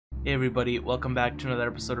Hey everybody, welcome back to another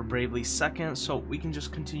episode of Bravely Second. So we can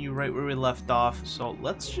just continue right where we left off. So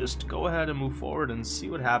let's just go ahead and move forward and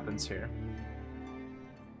see what happens here.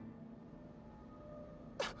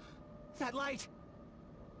 That light!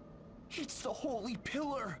 It's the Holy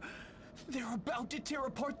Pillar! They're about to tear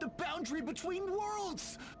apart the boundary between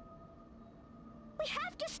worlds! We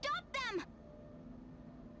have to stop them!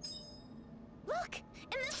 Look!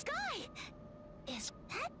 In the sky! Is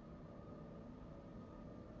that...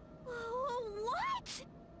 What?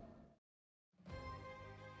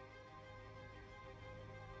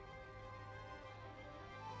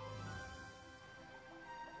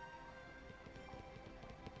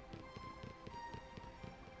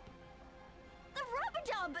 The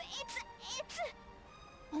rubber-dub! It's...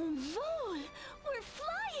 Oh, Vol! We're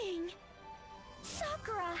flying!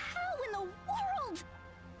 Sakura, how in the world?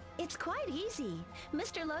 It's quite easy.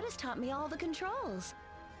 Mr. Lotus taught me all the controls.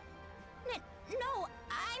 No,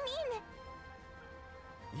 I mean...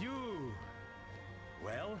 You!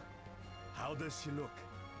 Well, how does she look?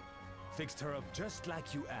 Fixed her up just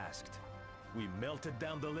like you asked. We melted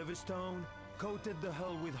down the Livingstone, coated the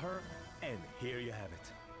hull with her, and here you have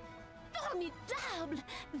it. Formidable!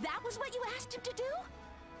 That was what you asked him to do?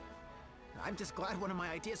 I'm just glad one of my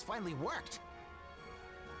ideas finally worked.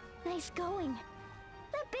 Nice going.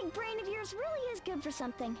 That big brain of yours really is good for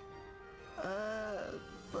something.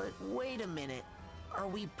 But wait a minute. Are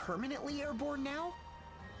we permanently airborne now?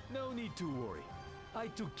 No need to worry. I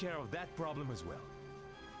took care of that problem as well.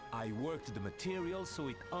 I worked the material so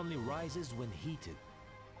it only rises when heated.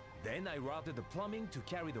 Then I routed the plumbing to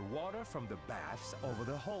carry the water from the baths over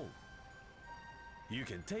the hull. You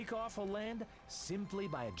can take off or land simply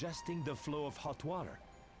by adjusting the flow of hot water.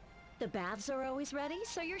 The baths are always ready,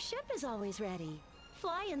 so your ship is always ready.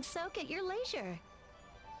 Fly and soak at your leisure.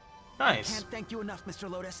 Nice. Can't thank you enough, Mr.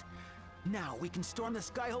 Lotus. Now we can storm the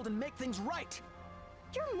Skyhold and make things right.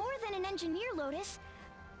 You're more than an engineer, Lotus.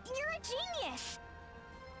 You're a genius!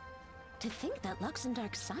 To think that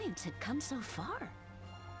Luxembourg science had come so far.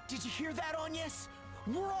 Did you hear that, Agnes?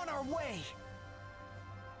 We're on our way!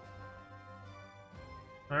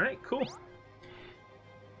 Alright, cool.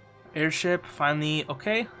 Airship, finally,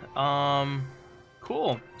 okay.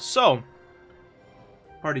 Cool. So,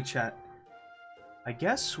 party chat. I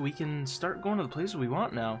guess we can start going to the places we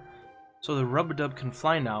want now. So the rub-a-dub can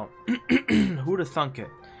fly now. Who'd have thunk it?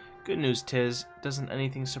 Good news, Tiz. Doesn't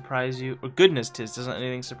anything surprise you? Or goodness, Tiz. Doesn't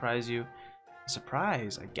anything surprise you?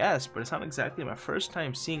 Surprise, I guess, but it's not exactly my first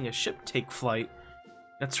time seeing a ship take flight.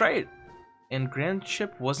 That's right. And Grand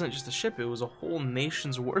Ship wasn't just a ship, it was a whole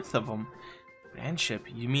nation's worth of them. Grand Ship?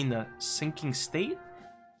 You mean the sinking state?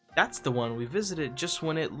 That's the one we visited just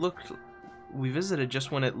when it looked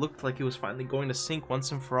like it was finally going to sink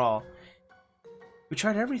once and for all. We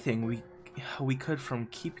tried everything we could from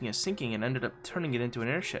keeping it sinking and ended up turning it into an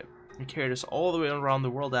airship. And carried us all the way around the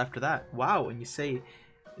world after that. Wow, and you say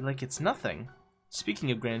like it's nothing.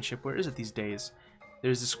 Speaking of Grand Ship, where is it these days?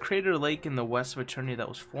 There's this crater lake in the west of Eternia that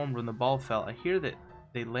was formed when the ball fell. I hear that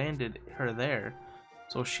they landed her there.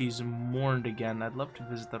 So she's mourned again. I'd love to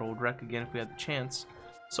visit that old wreck again if we had the chance.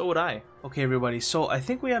 So would I. Okay, everybody, so I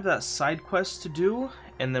think we have that side quest to do,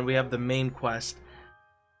 and then we have the main quest.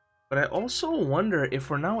 But I also wonder if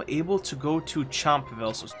we're now able to go to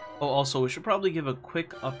Chompville. So, also, we should probably give a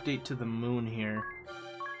quick update to the moon here.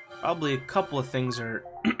 Probably a couple of things are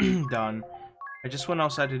done. I just went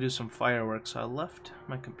outside to do some fireworks, so I left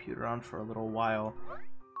my computer on for a little while.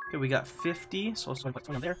 Okay, we got 50, so let's put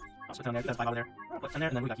down there. Also down there, that's 5 over there. Put down there,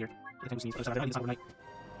 and then we got here.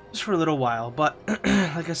 Just for a little while, but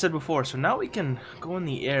like I said before, so now we can go in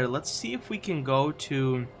the air. Let's see if we can go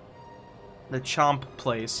to the Chomp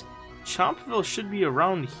place. Chompville should be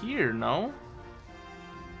around here, no?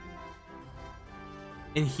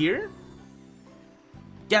 In here?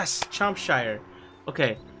 Yes, Chompshire.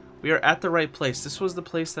 Okay, we are at the right place. This was the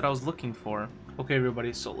place that I was looking for. Okay,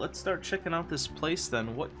 everybody, so let's start checking out this place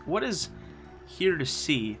then. What is here to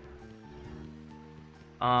see?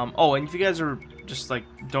 Oh, and if you guys are just like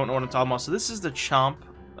don't know what I'm talking about, so this is the Chomp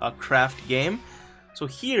craft game. So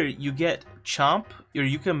here you get Chomp, or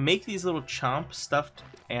you can make these little Chomp stuffed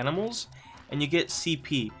animals, and you get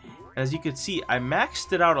CP. As you can see, I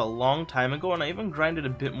maxed it out a long time ago, and I even grinded a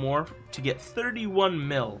bit more to get 31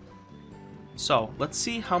 mil. So let's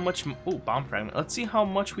see how much. Oh, bomb fragment. Let's see how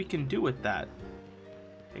much we can do with that.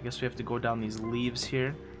 I guess we have to go down these leaves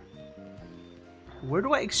here. Where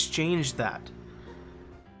do I exchange that?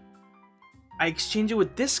 I exchange it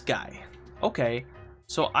with this guy. Okay,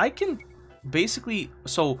 so I can basically,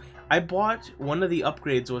 so I bought, one of the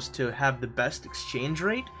upgrades was to have the best exchange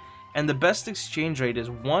rate, and the best exchange rate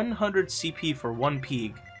is 100 CP for 1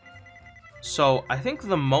 Pig. So I think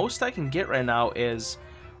the most I can get right now is,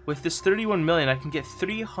 with this 31 million, I can get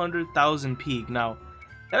 300,000 peak. Now,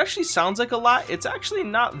 that actually sounds like a lot. It's actually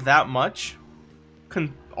not that much,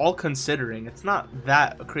 all considering. It's not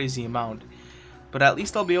that a crazy amount. But at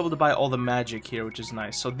least I'll be able to buy all the magic here, which is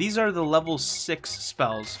nice. So these are the level 6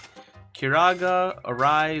 spells. Kiraga,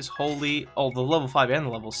 Arise, Holy. Oh, the level 5 and the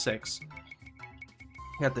level 6.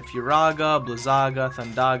 We got the Furaga, Blizzaga,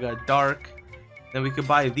 Thundaga, Dark. Then we could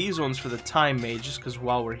buy these ones for the Time Mage, just because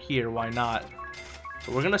while we're here, why not?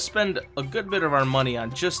 But we're going to spend a good bit of our money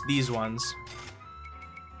on just these ones.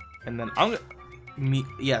 And then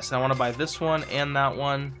yes, I want to buy this one and that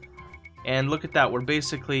one. And look at that, we're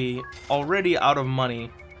basically already out of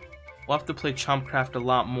money. We'll have to play Chompcraft a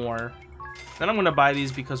lot more. Then I'm going to buy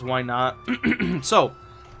these because why not? So,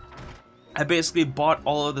 I basically bought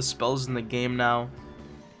all of the spells in the game now.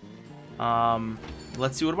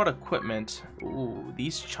 Let's see, what about equipment? Ooh,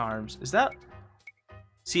 these charms. Is that...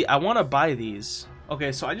 See, I want to buy these.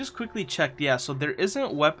 Okay, so I just quickly checked. Yeah, so there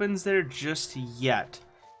isn't weapons there just yet.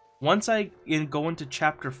 Once I go into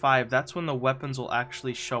Chapter 5, that's when the weapons will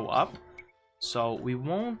actually show up. So we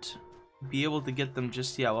won't be able to get them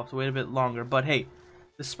just yet. We'll have to wait a bit longer. But hey,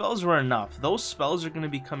 the spells were enough. Those spells are going to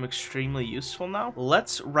become extremely useful now.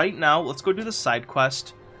 Let's go do the side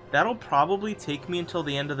quest. That'll probably take me until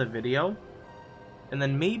the end of the video. And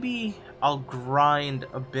then maybe I'll grind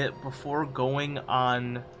a bit before going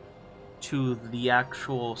on to the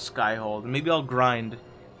actual Skyhold. Maybe I'll grind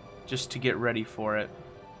just to get ready for it.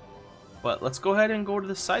 But let's go ahead and go to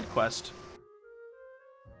the side quest.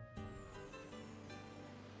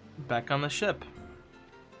 Back on the ship.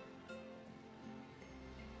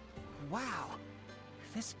 Wow,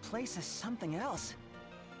 this place is something else.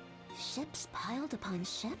 Ships piled upon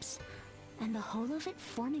ships? And the whole of it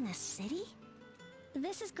forming a city?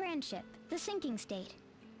 This is Grand Ship, the sinking state.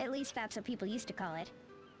 At least that's what people used to call it.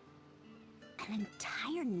 An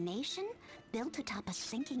entire nation built atop a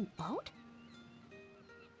sinking boat?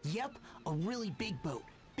 Yep, a really big boat.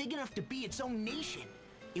 Big enough to be its own nation.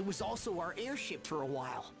 It was also our airship for a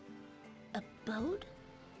while. A boat?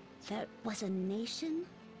 That was a nation?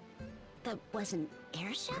 That was an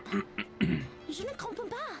airship? Je ne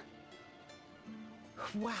comprends pas.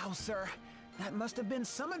 Wow, sir. That must have been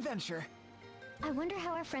some adventure. I wonder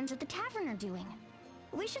how our friends at the tavern are doing.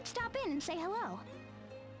 We should stop in and say hello.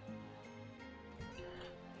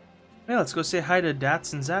 Yeah, let's go say hi to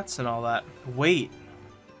Dats and Zats and all that. Wait,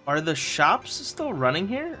 are the shops still running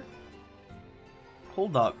here?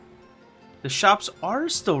 Hold up. The shops are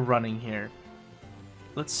still running here.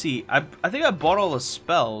 Let's see. I think I bought all the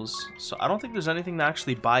spells, so I don't think there's anything to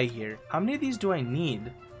actually buy here. How many of these do I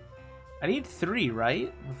need? I need 3,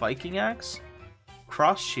 right? Viking Axe,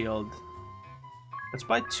 Cross Shield. Let's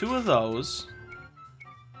buy 2 of those.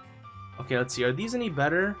 Okay, let's see. Are these any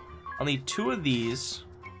better? I'll need 2 of these.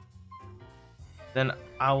 Then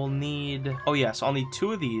I will need... Oh yes, I'll need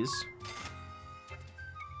 2 of these.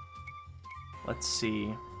 Let's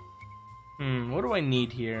see. What do I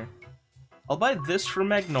need here? I'll buy this for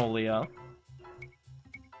Magnolia.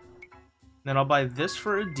 Then I'll buy this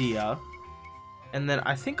for Adia. And then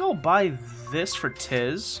I think I'll buy this for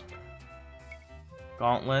Tiz.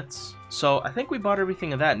 Gauntlets. So I think we bought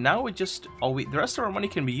everything of that. Now we just... Oh, the rest of our money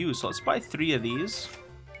can be used. So let's buy 3 of these.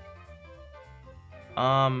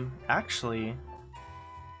 Actually...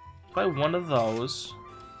 buy 1 of those.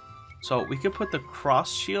 So we could put the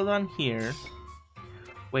cross shield on here.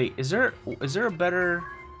 Wait, is there a better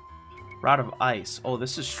Rod of Ice? Oh,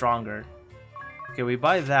 this is stronger. Okay, we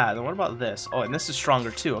buy that. Then what about this? Oh, and this is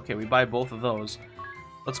stronger too. Okay, we buy both of those.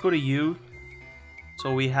 Let's go to you.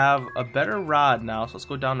 So we have a better rod now. So let's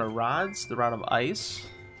go down to rods. The Rod of Ice.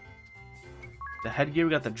 The headgear,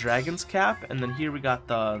 we got the Dragon's Cap. And then here we got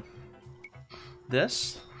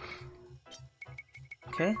this.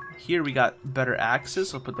 Okay, here we got better axes.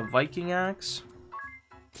 So we'll put the Viking Axe.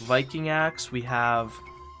 Viking Axe, we have...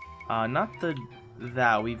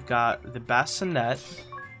 we've got the Bassinet.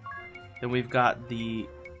 Then we've got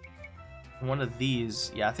one of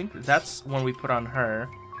these. Yeah, I think that's one we put on her.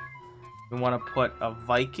 We want to put a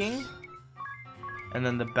Viking. And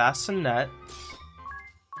then the Bassinet.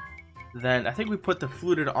 Then I think we put the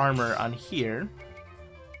fluted armor on here.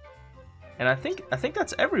 And I think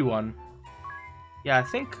that's everyone. Yeah, I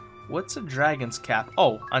think... What's a Dragon's Cap?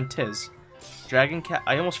 Oh, on Tiz. Dragon Cap...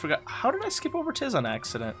 I almost forgot. How did I skip over Tiz on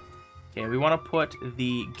accident? Okay, we want to put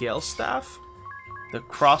the Gale Staff, the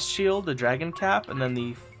Cross Shield, the Dragon Cap, and then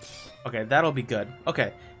the... Okay, that'll be good.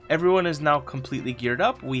 Okay, everyone is now completely geared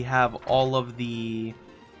up. We have all of the...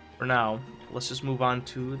 For now, let's just move on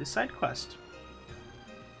to the side quest,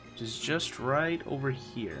 which is just right over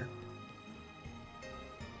here.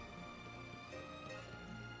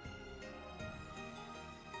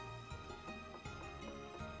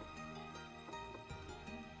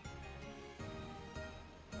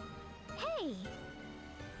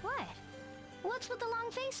 What's with the long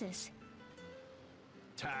faces?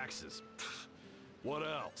 Taxes. Pfft. What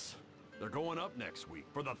else? They're going up next week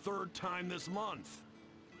for the 3rd time this month.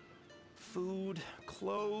 Food,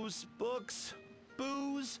 clothes, books,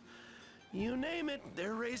 booze. You name it,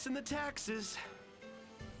 they're raising the taxes.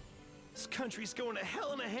 This country's going to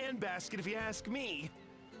hell in a handbasket if you ask me.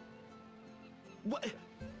 What?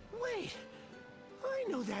 Wait, I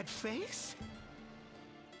know that face.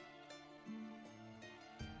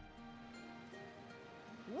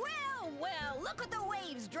 Well, well, look what the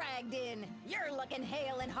waves dragged in. You're looking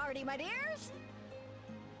hale and hearty, my dears.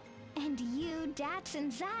 And you, Dats and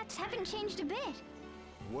Zats, haven't changed a bit.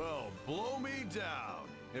 Well, blow me down.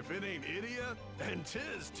 If it ain't Idia, and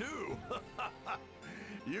 'tis too.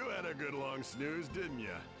 You had a good long snooze, didn't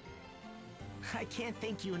ya? I can't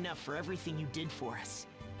thank you enough for everything you did for us.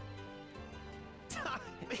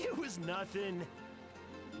 It was nothing.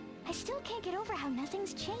 I still can't get over how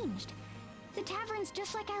nothing's changed. The tavern's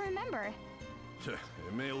just like I remember.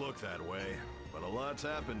 It may look that way, but a lot's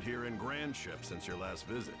happened here in Grandship since your last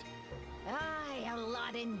visit. Aye, a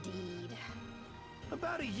lot indeed.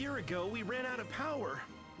 About a year ago, we ran out of power.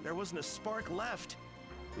 There wasn't a spark left.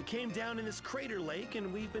 We came down in this crater lake,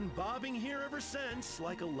 and we've been bobbing here ever since,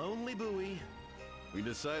 like a lonely buoy. We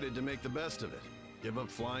decided to make the best of it. Give up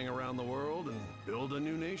flying around the world and build a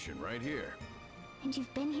new nation right here. And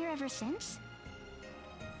you've been here ever since?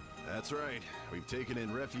 That's right. We've taken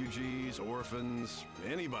in refugees, orphans,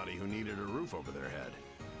 anybody who needed a roof over their head.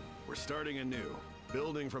 We're starting anew,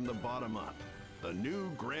 building from the bottom up. The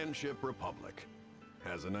new Grandship Republic.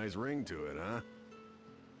 Has a nice ring to it, huh?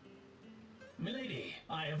 Milady,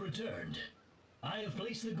 I have returned. I have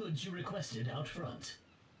placed the goods you requested out front.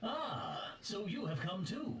 Ah, so you have come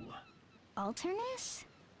too. Alternus?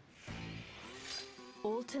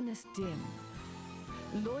 Alternus Dim,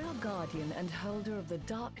 loyal guardian and holder of the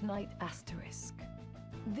Dark Knight Asterisk.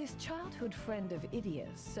 This childhood friend of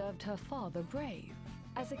Idia's served her father Brave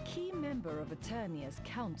as a key member of Eternia's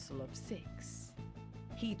Council of Six.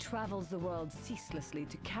 He travels the world ceaselessly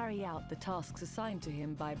to carry out the tasks assigned to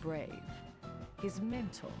him by Brave, his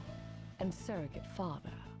mentor and surrogate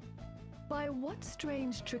father. By what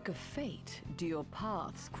strange trick of fate do your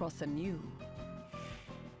paths cross anew?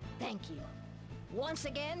 Thank you. Once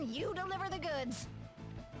again, you deliver the goods.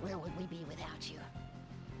 Where would we be without you?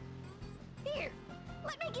 Here,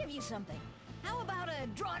 let me give you something. How about a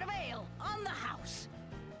draught of ale on the house?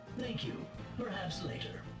 Thank you. Perhaps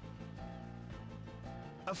later.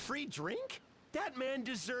 A free drink? That man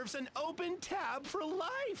deserves an open tab for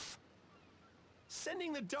life!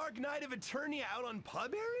 Sending the Dark Knight of Eternia out on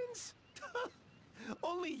pub errands?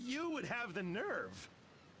 Only you would have the nerve.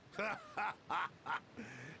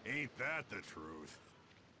 Ain't that the truth?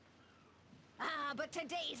 Ah, but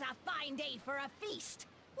today's a fine day for a feast.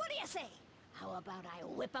 What do you say? How about I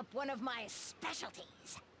whip up one of my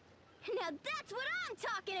specialties? Now that's what I'm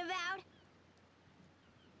talking about!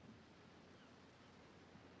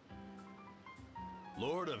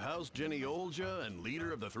 Lord of House Jenny Olja and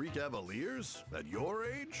leader of the Three Cavaliers? At your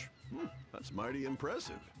age? That's mighty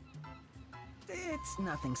impressive. It's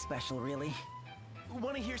nothing special, really.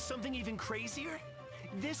 Want to hear something even crazier?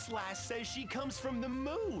 This lass says she comes from the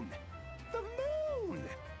moon. The moon!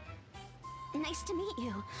 Nice to meet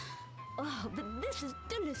you. Oh, but this is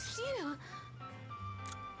delicious.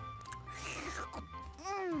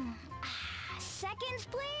 Seconds,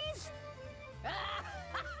 please?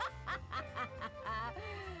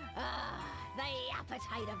 The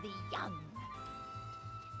appetite of the young.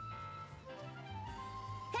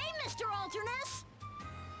 Hey, Mr. Alternus!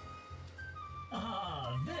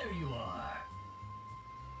 Ah, there you are.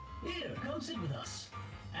 Here, come sit with us.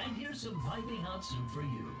 And here's some piping hot soup for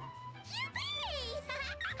you. Yippee!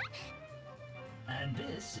 And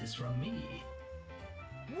this is from me.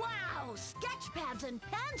 Wow, sketch pads and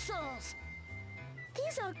pencils!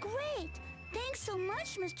 These are great. Thanks so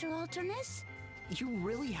much, Mr. Alternus. You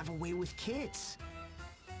really have a way with kids.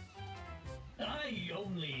 I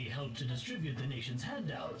only help to distribute the nation's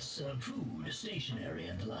handouts, food, stationery,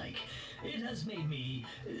 and the like. It has made me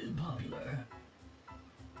popular.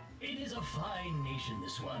 It is a fine nation,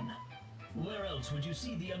 this one. Where else would you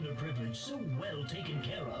see the underprivileged so well taken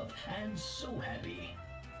care of and so happy?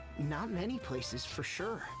 Not many places, for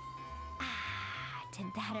sure. Ah, did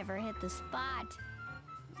that ever hit the spot?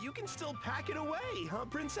 You can still pack it away, huh,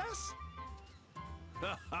 Princess?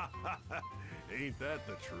 Ain't that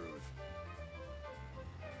the truth?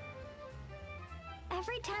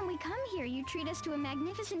 Every time we come here, you treat us to a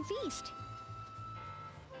magnificent feast.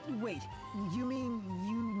 Wait, you mean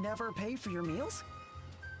you never pay for your meals?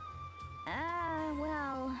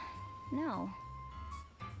 Well, no.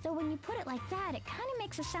 Though when you put it like that, it kind of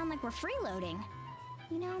makes us sound like we're freeloading.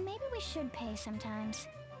 You know, maybe we should pay sometimes.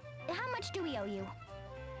 How much do we owe you?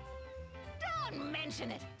 Don't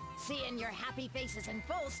mention it. Seeing your happy faces and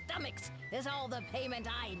full stomachs is all the payment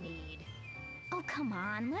I need. Oh, come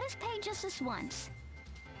on. Let us pay just this once.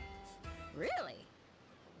 Really?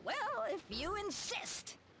 Well, if you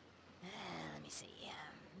insist. Let me see.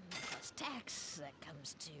 Plus tax, that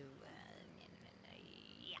comes to,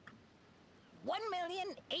 yeah.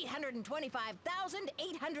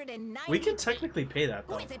 1,825,890. We can technically pay that,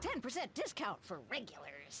 though. With a 10% discount for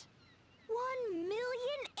regulars.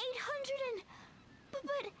 1,800,000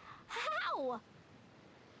 But how?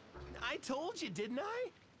 I told you, didn't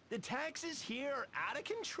I? The taxes here are out of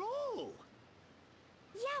control.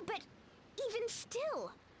 Yeah, but even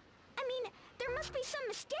still. I mean, there must be some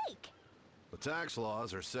mistake. The tax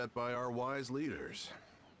laws are set by our wise leaders.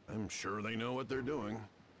 I'm sure they know what they're doing.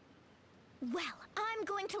 Well, I'm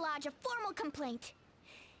going to lodge a formal complaint.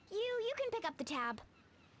 You can pick up the tab.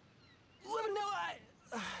 Let me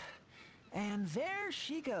know And there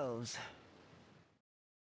she goes.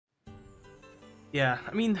 Yeah,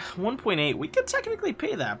 I mean, 1.8, we could technically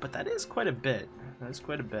pay that, but that is quite a bit. That's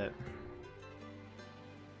quite a bit.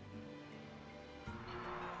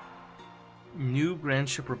 New Grand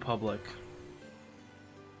Ship Republic.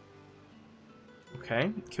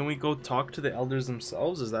 Okay, can we go talk to the elders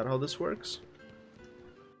themselves? Is that how this works?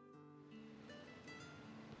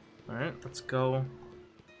 Alright, let's go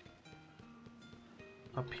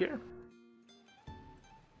up here.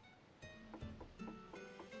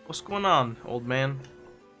 What's going on, old man?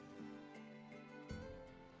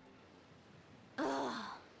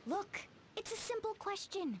 Look, it's a simple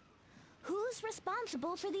question. Who's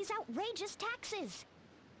responsible for these outrageous taxes?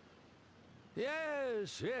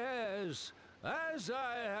 Yes, yes. As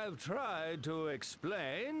I have tried to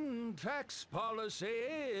explain, tax policy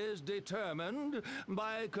is determined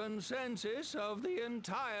by consensus of the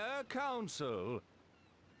entire council.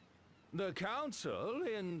 The council,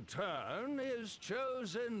 in turn, is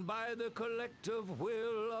chosen by the collective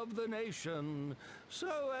will of the nation.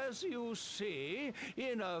 So, as you see,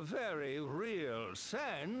 in a very real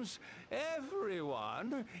sense,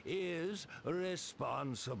 everyone is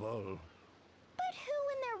responsible. But who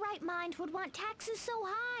in their right mind would want taxes so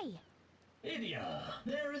high? Idia,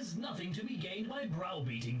 there is nothing to be gained by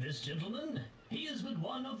browbeating this gentleman. He is but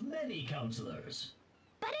one of many counselors.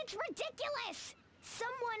 But it's ridiculous!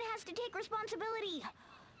 Someone has to take responsibility.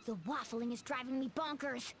 The waffling is driving me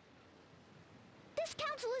bonkers. This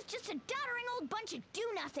council is just a doddering old bunch of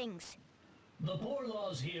do-nothings. The poor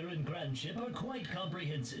laws here in Grand Ship are quite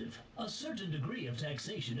comprehensive. A certain degree of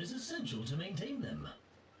taxation is essential to maintain them.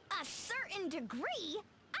 A certain degree?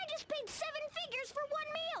 I just paid 7 figures for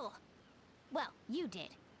one meal. Well, you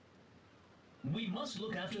did. We must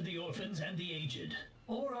look after the orphans and the aged.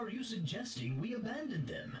 Or are you suggesting we abandon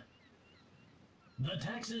them? The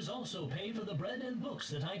taxes also pay for the bread and books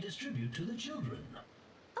that I distribute to the children.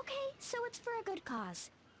 Okay, so it's for a good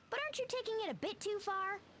cause. But aren't you taking it a bit too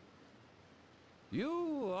far?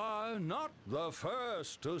 You are not the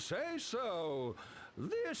first to say so.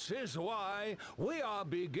 This is why we are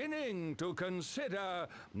beginning to consider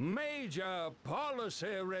major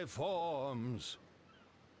policy reforms.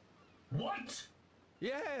 What?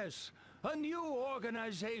 Yes, a new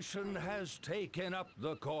organization has taken up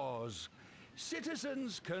the cause.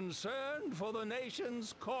 Citizens concerned for the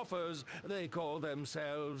nation's coffers, they call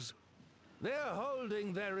themselves. They're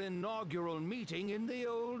holding their inaugural meeting in the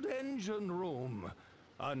old engine room.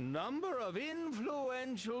 A number of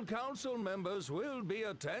influential council members will be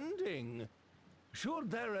attending.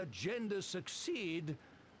 Should their agenda succeed,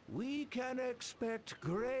 we can expect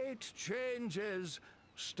great changes,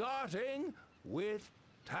 starting with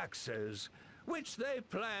taxes, which they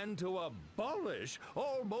plan to abolish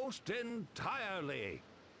almost entirely.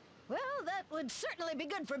 Well, that would certainly be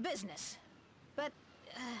good for business. But,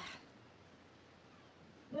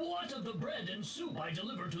 What of the bread and soup I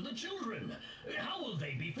deliver to the children? How will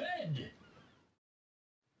they be fed?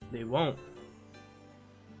 They won't.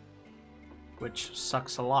 Which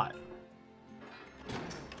sucks a lot.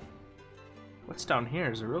 What's down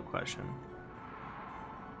here is a real question.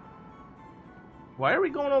 Why are we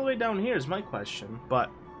going all the way down here is my question,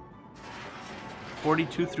 but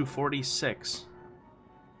 42 through 46.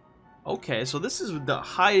 Okay, so this is the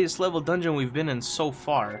highest level dungeon we've been in so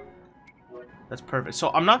far. That's perfect.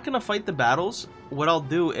 So I'm not going to fight the battles. What I'll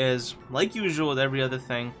do is, like usual with every other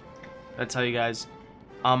thing, I'll tell you guys,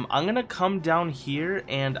 I'm going to come down here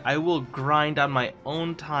and I will grind on my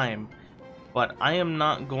own time. But I am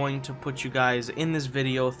not going to put you guys in this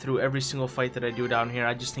video through every single fight that I do down here.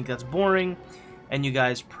 I just think that's boring. and you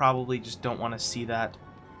guys probably just don't want to see that.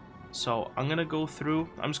 So I'm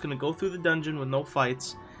just gonna go through the dungeon with no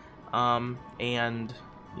fights, and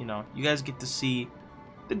you know, you guys get to see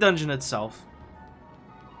the dungeon itself,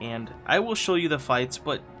 and I will show you the fights,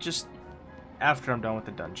 but just after I'm done with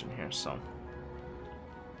the dungeon here. So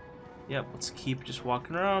yep, let's keep just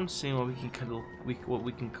walking around, seeing what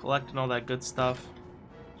we can collect and all that good stuff.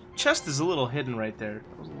 Chest is a little hidden right there.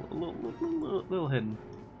 A little hidden.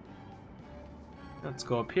 Let's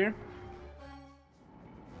go up here.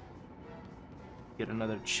 Get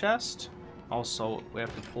another chest. Also, we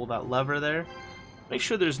have to pull that lever there. Make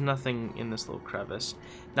sure there's nothing in this little crevice.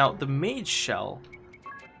 Now, the mage shell.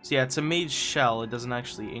 So yeah, it's a mage shell. It doesn't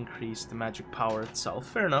actually increase the magic power itself.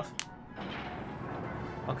 Fair enough.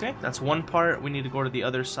 Okay, that's one part. We need to go to the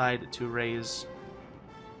other side to raise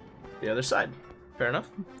the other side. Fair enough.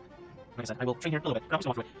 Like I said, I will train here a little bit.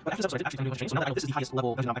 But after this episode, I did actually do a so now that I know this is the highest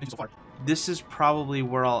level dungeon I can do so far. This is probably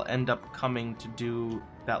where I'll end up coming to do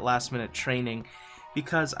that last minute training,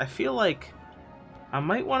 because I feel like I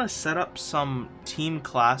might want to set up some team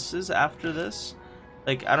classes after this.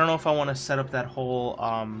 Like, I don't know if I want to set up that whole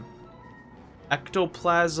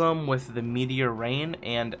ectoplasm with the meteor rain,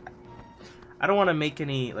 and I don't want to make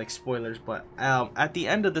any like spoilers, but at the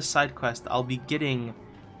end of the side quest I'll be getting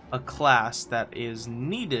a class that is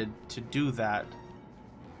needed to do that,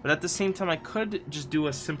 but at the same time I could just do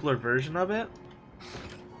a simpler version of it,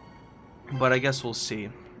 but I guess we'll see.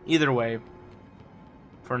 Either way,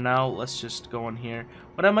 for now let's just go in here.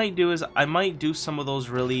 What I might do is I might do some of those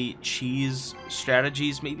really cheese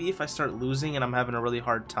strategies, maybe if I start losing and I'm having a really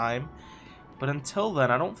hard time, but until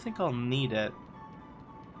then I don't think I'll need it.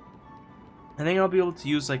 I think I'll be able to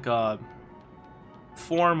use like a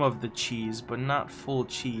form of the cheese, but not full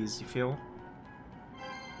cheese, you feel?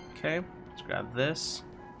 Okay, let's grab this.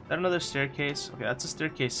 Is that another staircase? Okay, that's a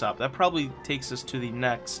staircase up. That probably takes us to the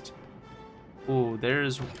next. Ooh,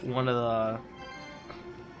 there's one of the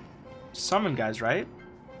summon guys, right?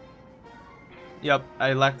 Yep,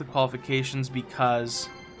 I lack the qualifications because...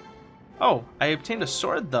 Oh, I obtained a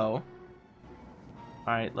sword though.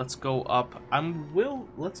 Alright, let's go up.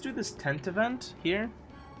 Let's do this tent event here.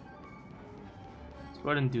 Go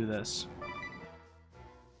ahead and do this.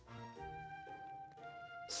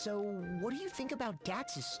 So, what do you think about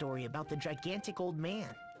Gatz's story about the gigantic old man?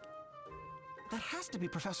 That has to be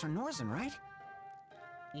Professor Norzen, right?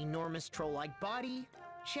 Enormous troll-like body?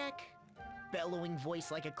 Check. Bellowing voice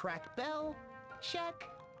like a cracked bell? Check.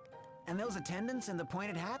 And those attendants in the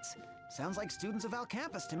pointed hats? Sounds like students of Al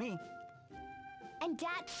Campus to me. And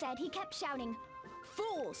Dad said he kept shouting,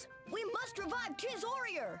 Fools! We must revive Tis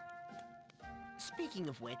Warrior! Speaking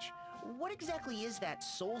of which, what exactly is that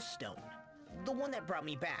soul stone? The one that brought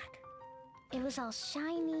me back. it was all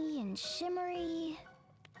shiny and shimmery.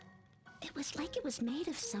 It was like it was made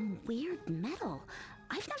of some weird metal.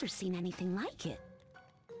 I've never seen anything like it.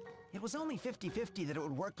 It was only 50-50 that it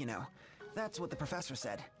would work, you know. That's what the professor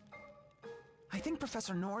said. I think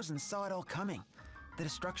Professor Norzen saw it all coming. The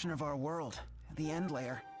destruction of our world, the end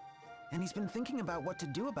layer. And he's been thinking about what to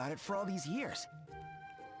do about it for all these years.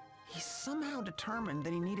 He's somehow determined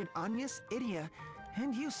that he needed Agnes, Idia,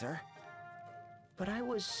 and you, sir. But I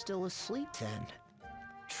was still asleep then.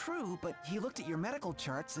 True, but he looked at your medical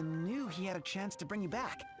charts and knew he had a chance to bring you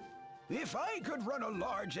back. If I could run a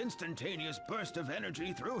large instantaneous burst of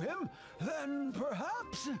energy through him, then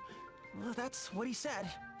perhaps... Well, that's what he said.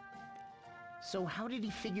 So how did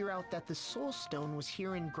he figure out that the Soul Stone was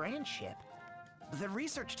here in Grandship? The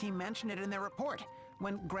research team mentioned it in their report,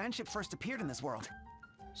 when Grandship first appeared in this world.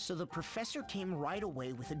 So the professor came right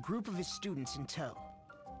away with a group of his students in tow.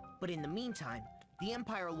 But in the meantime, the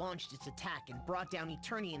Empire launched its attack and brought down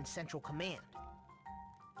Eternian Central Command.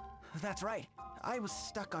 That's right. I was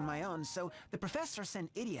stuck on my own, so the professor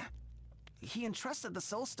sent Idia. He entrusted the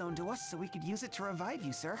Soul Stone to us so we could use it to revive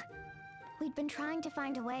you, sir. We'd been trying to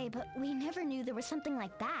find a way, but we never knew there was something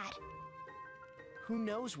like that. Who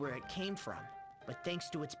knows where it came from, but thanks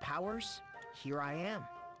to its powers, here I am.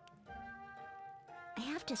 I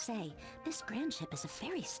have to say, this Grandship is a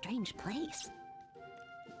very strange place.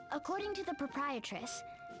 According to the proprietress,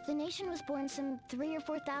 the nation was born some 3,000 or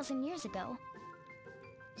 4,000 years ago.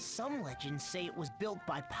 Some legends say it was built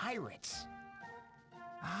by pirates.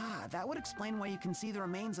 Ah, that would explain why you can see the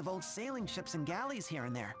remains of old sailing ships and galleys here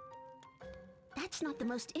and there. That's not the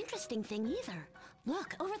most interesting thing either.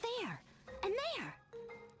 Look, over there, and there.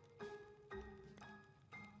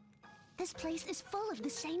 This place is full of the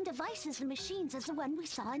same devices and machines as the one we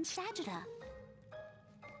saw in Sagitta.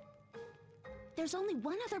 There's only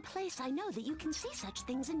one other place I know that you can see such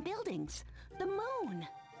things in buildings. The moon.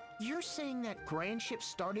 You're saying that Grand Ship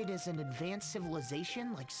started as an advanced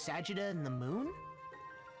civilization like Sagitta and the Moon?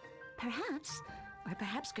 Perhaps. Or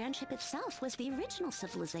perhaps Grand Ship itself was the original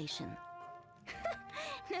civilization.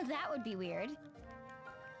 Now that would be weird.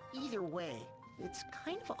 Either way, it's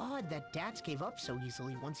kind of odd that Dats gave up so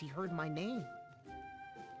easily once he heard my name.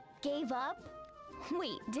 Gave up?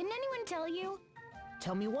 Wait, didn't anyone tell you?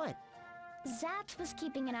 Tell me what? Zaps was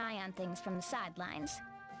keeping an eye on things from the sidelines.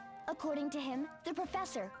 According to him, the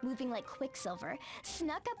professor, moving like Quicksilver,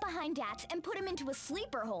 snuck up behind Dats and put him into a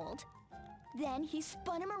sleeper hold. Then he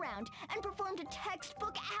spun him around and performed a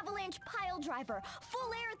textbook avalanche pile driver,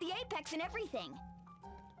 full air at the apex and everything.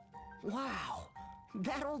 Wow,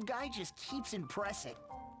 that old guy just keeps impressing.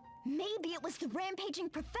 Maybe it was the rampaging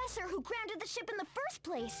professor who grounded the ship in the first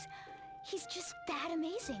place. He's just that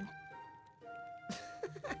amazing.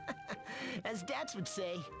 As Dats would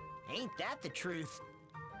say, ain't that the truth?